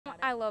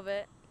I love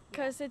it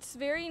because it's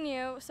very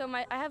new. So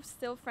I have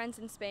still friends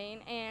in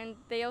Spain, and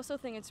they also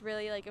think it's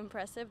really like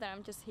impressive that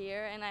I'm just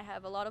here, and I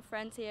have a lot of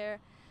friends here.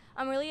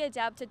 I'm really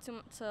adapted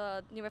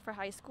to New Bedford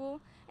High School,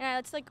 and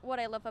that's like what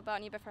I love about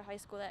New Bedford High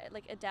School, that it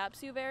like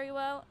adapts you very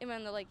well,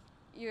 even though like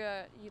you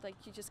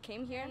just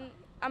came here. And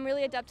I'm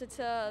really adapted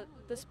to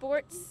the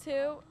sports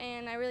too,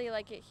 and I really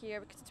like it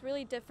here because it's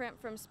really different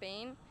from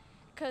Spain.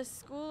 Because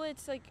school,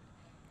 it's like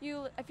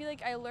I feel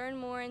like I learn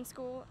more in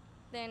school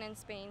than in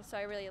Spain, so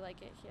I really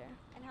like it here.